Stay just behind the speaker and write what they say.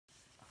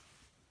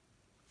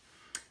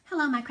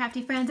Hello my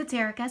crafty friends, it's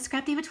Erica,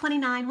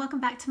 Scrapdivatwentynine. Welcome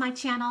back to my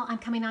channel. I'm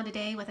coming on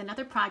today with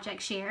another project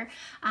share.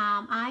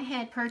 I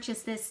had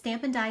purchased this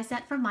stamp and die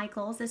set from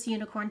Michaels, this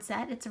unicorn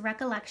set. It's a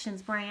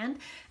Recollections brand.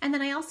 And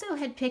then I also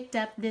had picked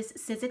up this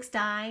Sizzix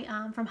die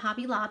from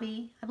Hobby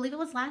Lobby. I believe it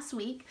was last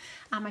week.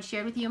 I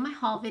shared with you in my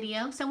haul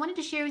video. So I wanted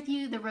to share with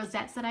you the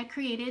rosettes that I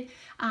created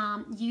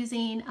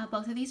using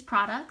both of these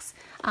products.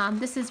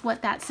 This is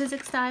what that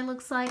Sizzix die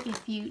looks like.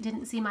 If you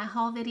didn't see my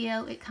haul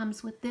video, it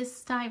comes with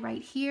this die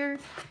right here.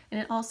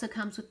 And it also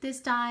comes with this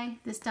die.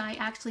 This die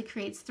actually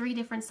creates 3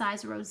 different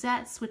size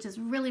rosettes, which is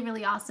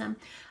really awesome.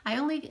 I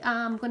only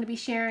going to be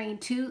sharing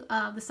 2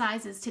 of the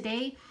sizes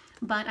today,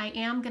 but I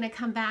am going to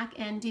come back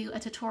and do a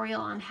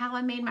tutorial on how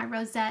I made my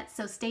rosettes,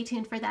 so stay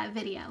tuned for that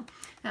video.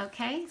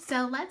 Okay,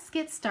 so let's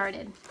get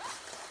started.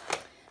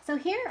 So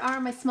here are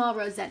my small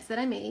rosettes that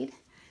I made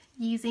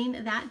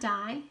using that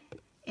die,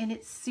 and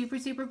it's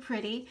super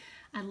pretty.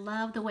 I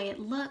love the way it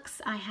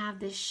looks. I have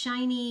this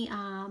shiny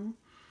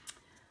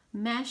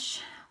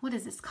mesh, what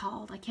is this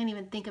called? I can't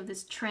even think of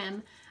this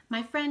trim.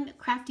 My friend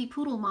Crafty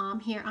Poodle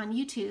Mom here on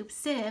YouTube,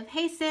 Civ,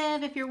 hey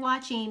Civ, if you're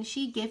watching,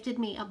 she gifted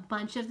me a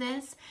bunch of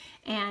this,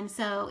 and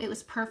so it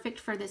was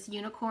perfect for this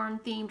unicorn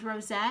themed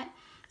rosette.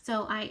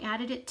 So I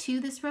added it to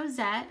this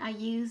rosette. I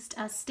used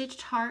a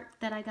stitched heart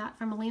that I got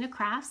from Melina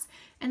Crafts,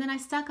 and then I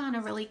stuck on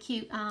a really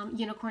cute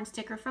unicorn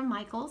sticker from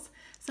Michaels.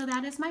 So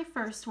that is my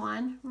first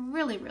one.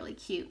 Really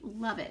cute.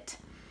 Love it.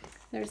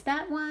 There's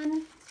that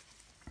one.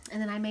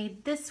 And then I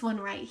made this one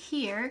right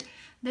here.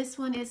 This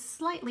one is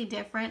slightly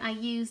different. I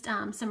used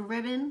some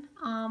ribbon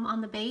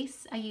on the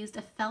base. I used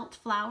a felt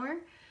flower,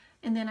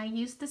 and then I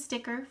used the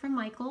sticker from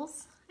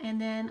Michaels,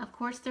 and then of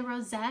course the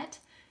rosette.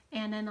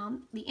 And then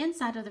on the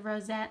inside of the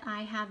rosette,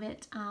 I have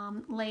it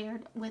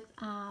layered with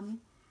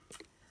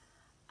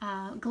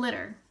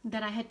glitter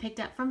that I had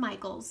picked up from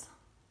Michaels.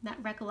 That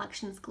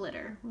Recollections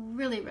glitter.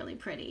 Really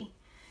pretty.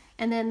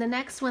 And then the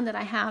next one that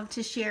I have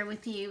to share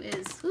with you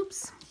is,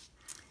 oops,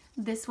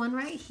 this one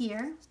right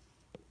here.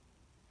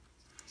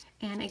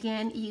 And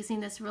again, using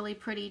this really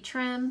pretty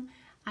trim,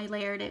 I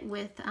layered it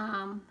with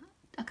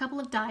a couple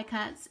of die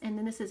cuts, and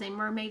then this is a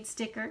mermaid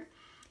sticker,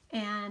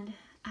 and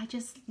I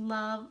just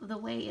love the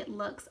way it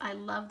looks. I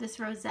love this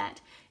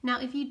rosette. Now,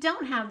 if you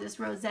don't have this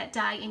rosette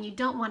die and you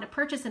don't want to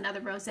purchase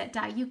another rosette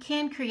die, you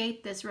can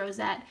create this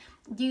rosette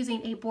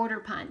using a border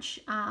punch.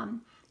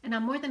 And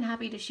I'm more than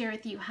happy to share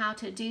with you how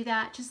to do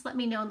that. Just let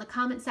me know in the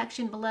comment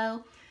section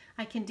below.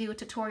 I can do a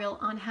tutorial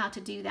on how to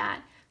do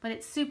that, but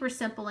it's super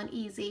simple and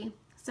easy.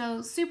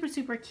 So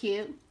super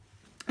cute.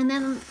 And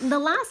then the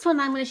last one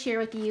I'm going to share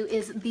with you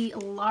is the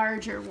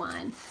larger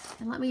one.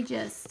 And let me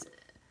just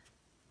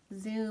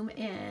zoom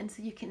in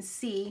so you can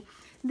see.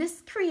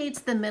 This creates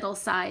the middle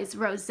size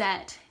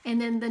rosette,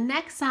 and then the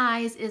next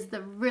size is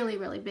the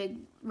really big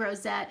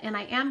rosette, and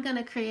I am going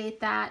to create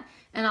that,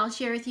 and I'll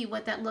share with you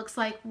what that looks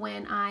like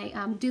when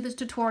I do this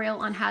tutorial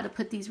on how to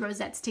put these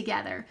rosettes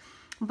together.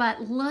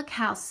 But look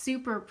how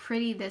super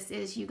pretty this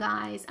is, you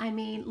guys. I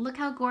mean, look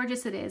how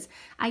gorgeous it is.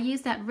 I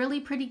used that really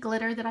pretty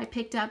glitter that I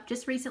picked up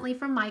just recently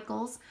from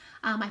Michaels.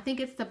 I think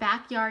it's the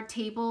Backyard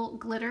Table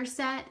glitter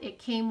set. It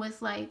came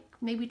with like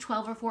maybe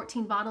 12 or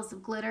 14 bottles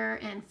of glitter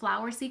and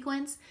flower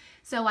sequins.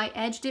 So I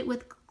edged it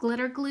with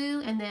glitter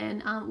glue and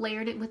then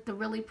layered it with the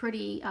really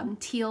pretty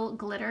teal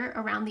glitter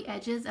around the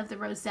edges of the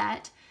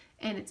rosette.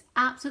 And it's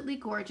absolutely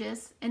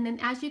gorgeous. And then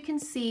as you can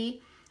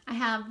see, I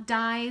have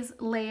dies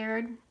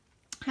layered.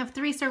 I have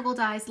 3 circle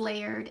dies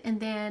layered, and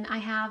then I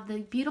have the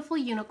beautiful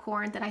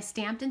unicorn that I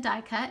stamped and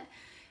die cut,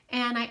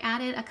 and I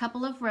added a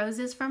couple of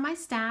roses from my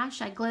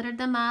stash. I glittered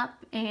them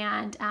up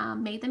and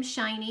made them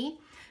shiny.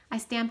 I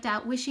stamped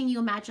out "Wishing You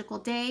a Magical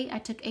Day." I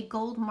took a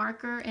gold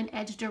marker and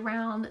edged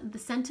around the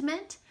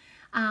sentiment.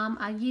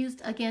 I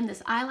used again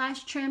this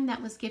eyelash trim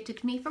that was gifted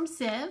to me from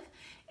Civ,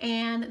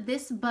 and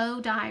this bow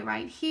die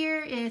right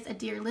here is a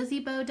Dear Lizzie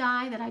bow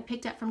die that I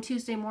picked up from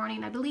Tuesday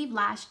Morning, I believe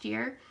last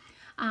year.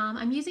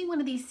 I'm using one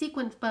of these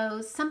sequin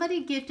bows.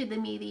 Somebody gifted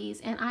me these,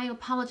 and I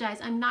apologize.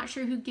 I'm not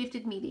sure who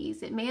gifted me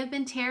these. It may have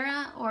been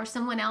Tara or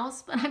someone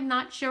else, but I'm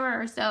not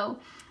sure. So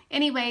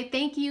anyway,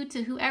 thank you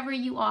to whoever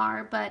you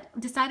are, but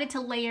decided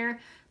to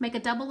make a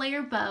double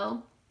layer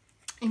bow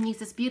and use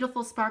this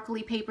beautiful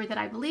sparkly paper that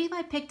I believe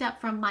I picked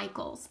up from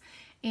Michaels.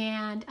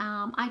 And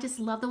I just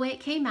love the way it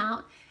came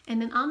out.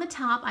 And then on the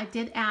top, I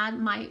did add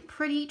my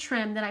pretty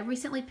trim that I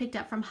recently picked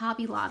up from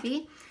Hobby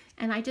Lobby.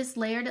 And I just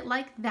layered it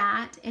like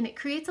that, and it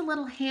creates a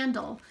little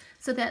handle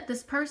so that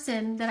this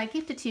person that I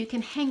gifted to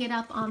can hang it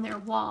up on their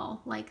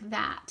wall like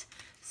that.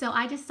 So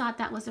I just thought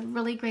that was a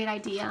really great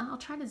idea. I'll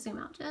try to zoom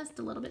out just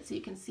a little bit so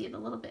you can see it a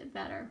little bit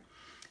better.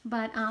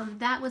 But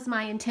that was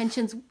my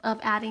intentions of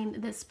adding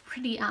this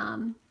pretty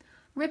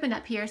ribbon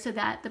up here so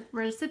that the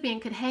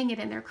recipient could hang it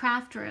in their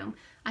craft room.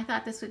 I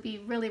thought this would be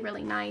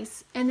really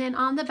nice. And then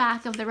on the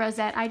back of the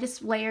rosette, I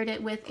just layered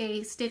it with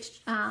a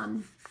stitched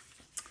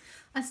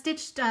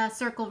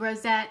circle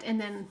rosette,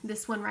 and then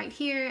this one right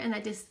here, and I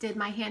just did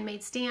my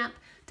handmade stamp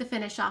to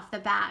finish off the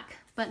back.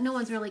 but no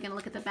one's really going to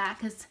look at the back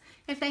because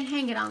if they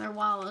hang it on their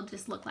wall, it'll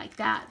just look like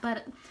that.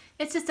 But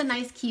it's just a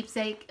nice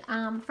keepsake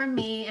for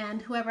me,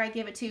 and whoever I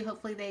give it to,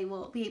 hopefully they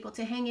will be able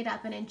to hang it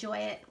up and enjoy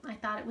it. I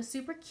thought it was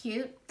super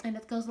cute, and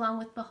it goes along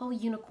with the whole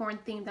unicorn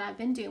theme that I've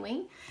been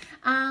doing.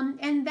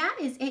 And that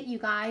is it, you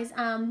guys.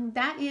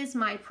 That is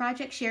my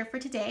project share for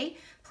today.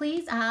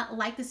 Please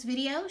like this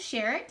video,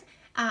 share it,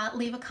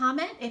 leave a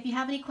comment. If you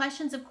have any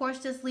questions, of course,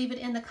 just leave it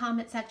in the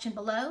comment section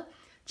below.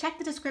 Check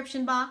the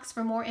description box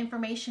for more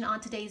information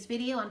on today's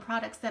video on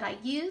products that I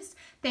used.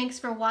 Thanks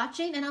for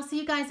watching, and I'll see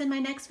you guys in my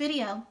next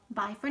video.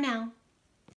 Bye for now.